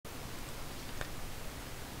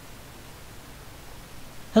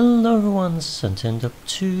Hello everyone, this is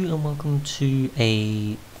Up2 and welcome to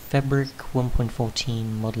a Fabric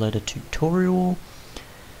 1.14 Modloader tutorial.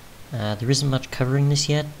 There isn't much covering this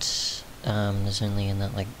yet. There's only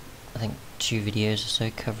I think 2 videos or so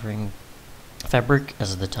covering Fabric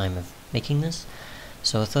as of the time of making this.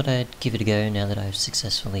 So I thought I'd give it a go now that I've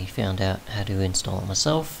successfully found out how to install it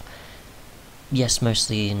myself. Yes,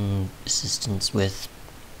 mostly in assistance with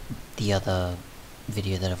the other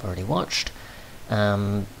video that I've already watched.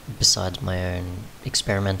 Besides my own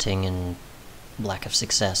experimenting and lack of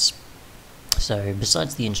success. So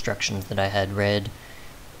besides the instructions that I had read,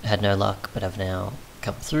 I had no luck, but I've now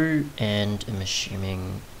come through and I'm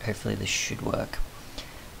assuming hopefully this should work.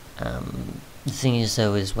 The thing is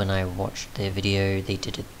though, is when I watched their video, they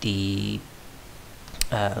did it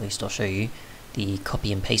at least I'll show you, the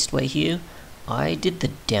copy and paste way here. I did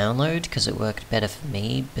the download because it worked better for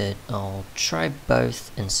me, but I'll try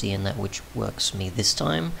both and see in that which works for me this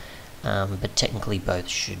time. But technically both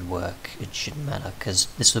should work, it shouldn't matter, because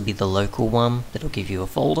this will be the local one that'll give you a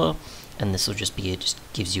folder, and this will just be, it just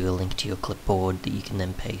gives you a link to your clipboard that you can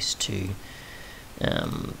then paste to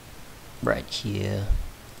right here,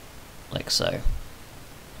 like so.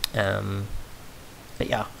 But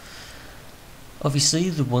yeah. Obviously,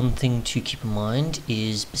 the one thing to keep in mind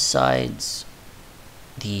is, besides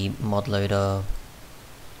the Modloader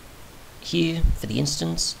here for the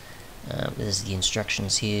instance, there's the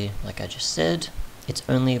instructions here, like I just said. It's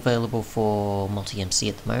only available for MultiMC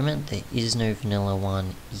at the moment. There is no vanilla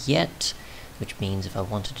one yet, which means if I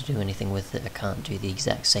wanted to do anything with it, I can't do the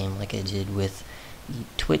exact same like I did with the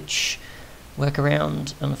Twitch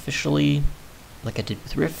workaround unofficially, like I did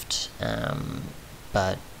with Rift.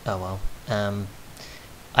 But oh well.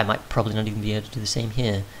 I might probably not even be able to do the same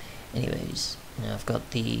here. Anyways, now I've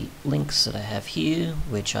got the links that I have here,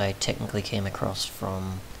 which I technically came across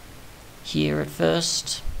from here at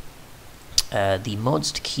first. The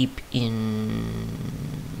mods to keep in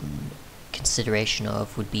consideration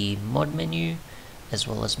of would be mod menu, as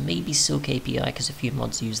well as maybe Silk API, because a few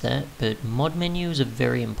mods use that, but mod menu is a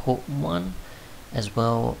very important one, as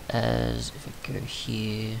well as, if I go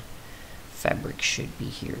here, Fabric should be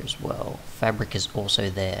here as well. Fabric is also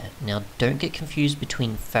there. Now don't get confused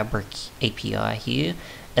between Fabric API here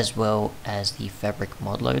as well as the Fabric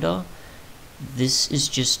Modloader. This is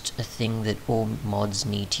just a thing that all mods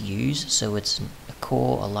need to use, so it's a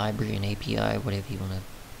core, a library, an API, whatever you want to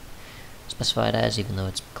specify it as, even though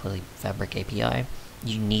it's clearly Fabric API.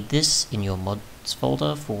 You need this in your mods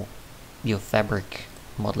folder for your Fabric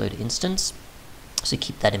Modloader instance, so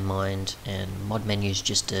keep that in mind. And mod menu is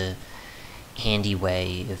just a handy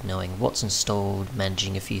way of knowing what's installed,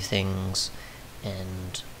 managing a few things,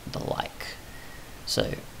 and the like.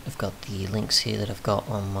 So I've got the links here that I've got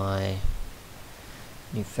on my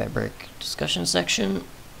new Fabric discussion section.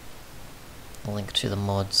 I'll link to the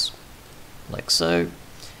mods like so,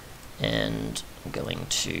 and I'm going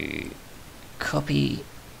to copy,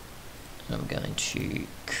 I'm going to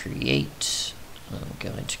create, I'm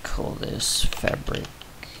going to call this Fabric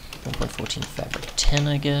 1.14 Fabric 10,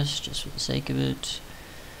 I guess, just for the sake of it,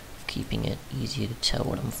 keeping it easier to tell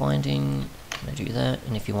what I'm finding. I'm going to do that,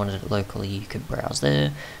 and if you wanted it locally, you could browse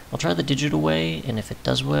there. I'll try the digital way, and if it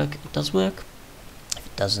does work, it does work. If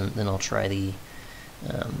it doesn't, then I'll try the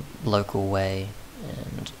local way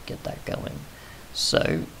and get that going.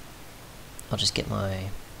 So I'll just get my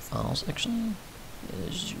files, actually.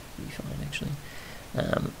 This should be fine, actually.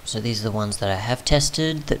 So these are the ones that I have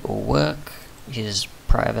tested that all work. Here's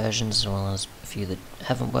prior versions as well as a few that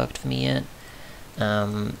haven't worked for me yet.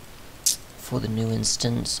 For the new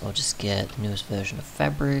instance, I'll just get the newest version of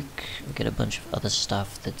Fabric. I'll get a bunch of other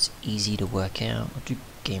stuff that's easy to work out. I'll do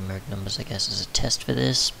game mode numbers, I guess, as a test for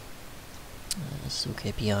this. Silk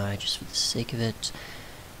API, just for the sake of it.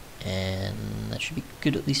 And that should be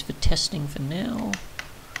good, at least for testing for now.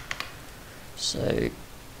 So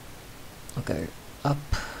I'll go up,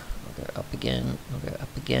 I'll go up again, I'll go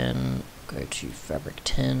up again, go to Fabric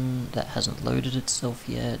 10, that hasn't loaded itself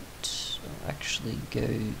yet. I'll actually go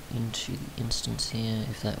into the instance here,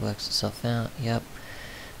 if that works itself out. Yep,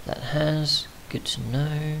 that has, good to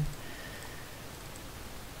know.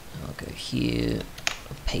 I'll go here,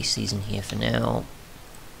 I'll paste these in here for now.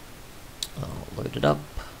 I'll load it up,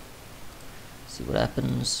 see what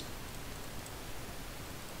happens.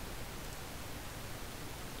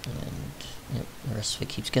 And yep, the rest of it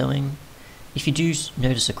keeps going. If you do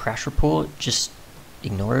notice a crash report, just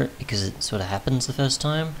ignore it, because it sort of happens the first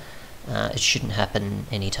time. It shouldn't happen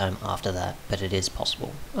any time after that, but it is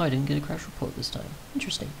possible. Oh, I didn't get a crash report this time.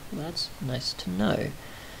 Interesting. Well, that's nice to know.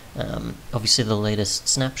 Obviously the latest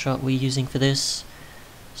snapshot we're using for this,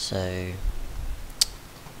 so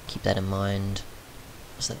keep that in mind,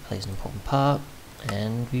 as that plays an important part.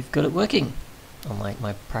 And we've got it working, unlike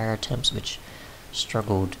my prior attempts, which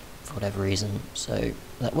struggled for whatever reason, so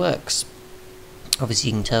that works.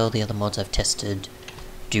 Obviously you can tell the other mods I've tested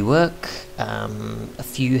do work. A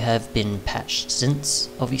few have been patched since,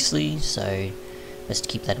 obviously, so best to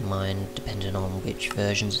keep that in mind depending on which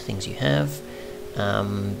versions of things you have.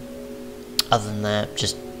 Other than that,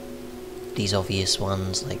 just these obvious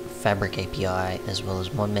ones like Fabric API as well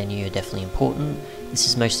as mod menu are definitely important. This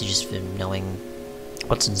is mostly just for knowing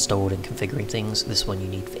what's installed and configuring things. This one you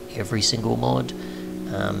need for every single mod.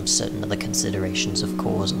 Certain other considerations of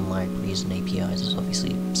cores and libraries and APIs is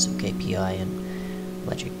obviously Silk API and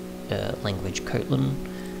language Kotlin,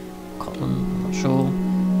 I'm not sure.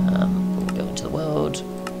 We'll go into the world.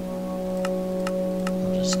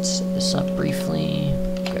 I'll just set this up briefly.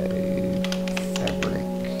 Go Fabric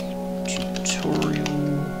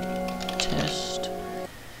tutorial test,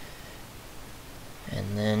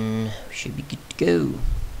 and then we should be good to go.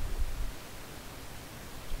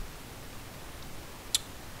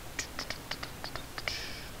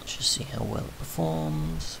 See how well it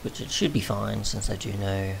performs, which it should be fine since I do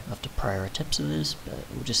know after prior attempts of this, but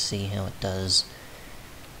we'll just see how it does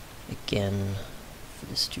again for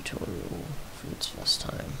this tutorial for its first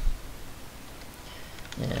time.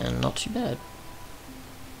 And not too bad.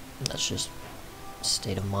 That's just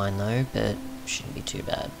state of mind though, but shouldn't be too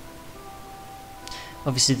bad.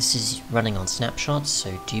 Obviously this is running on snapshots,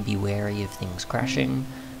 so do be wary of things crashing.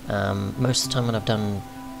 Most of the time when I've done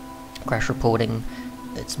crash reporting,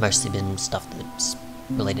 it's mostly been stuff that's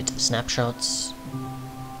related to the snapshots,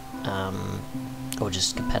 or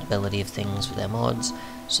just compatibility of things with their mods,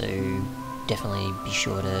 so definitely be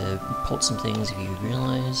sure to report some things if you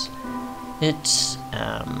realise it.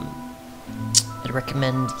 I'd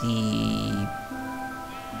recommend the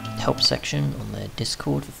help section on the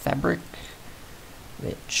Discord for Fabric,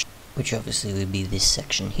 which obviously would be this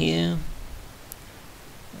section here.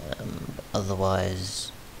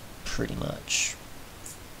 Otherwise, pretty much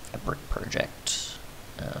Fabric project.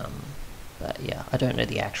 But yeah, I don't know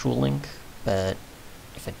the actual link, but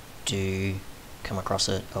if I do come across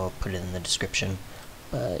it, I'll put it in the description.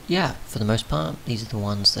 But yeah, for the most part, these are the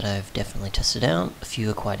ones that I've definitely tested out. A few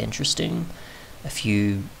are quite interesting. A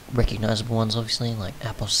few recognizable ones, obviously, like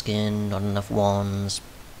Apple Skin, Not Enough Wands,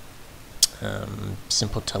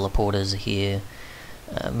 Simple Teleporters are here.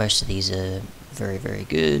 Most of these are very, very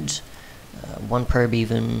good. One probe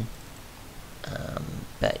even.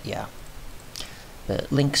 But yeah.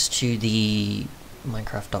 But links to the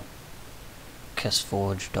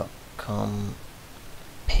Minecraft.custforge.com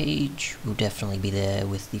page will definitely be there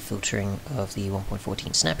with the filtering of the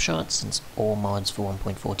 1.14 snapshot, since all mods for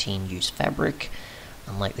 1.14 use Fabric,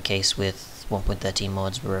 unlike the case with 1.13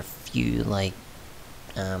 mods where a few like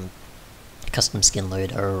Custom Skin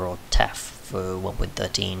Loader or TAF for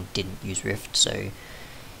 1.13 didn't use Rift, so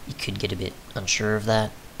you could get a bit unsure of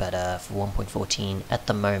that. But for 1.14, at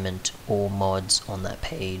the moment, all mods on that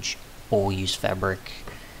page all use Fabric,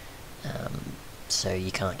 so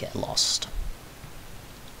you can't get lost.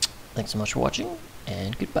 Thanks so much for watching,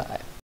 and goodbye.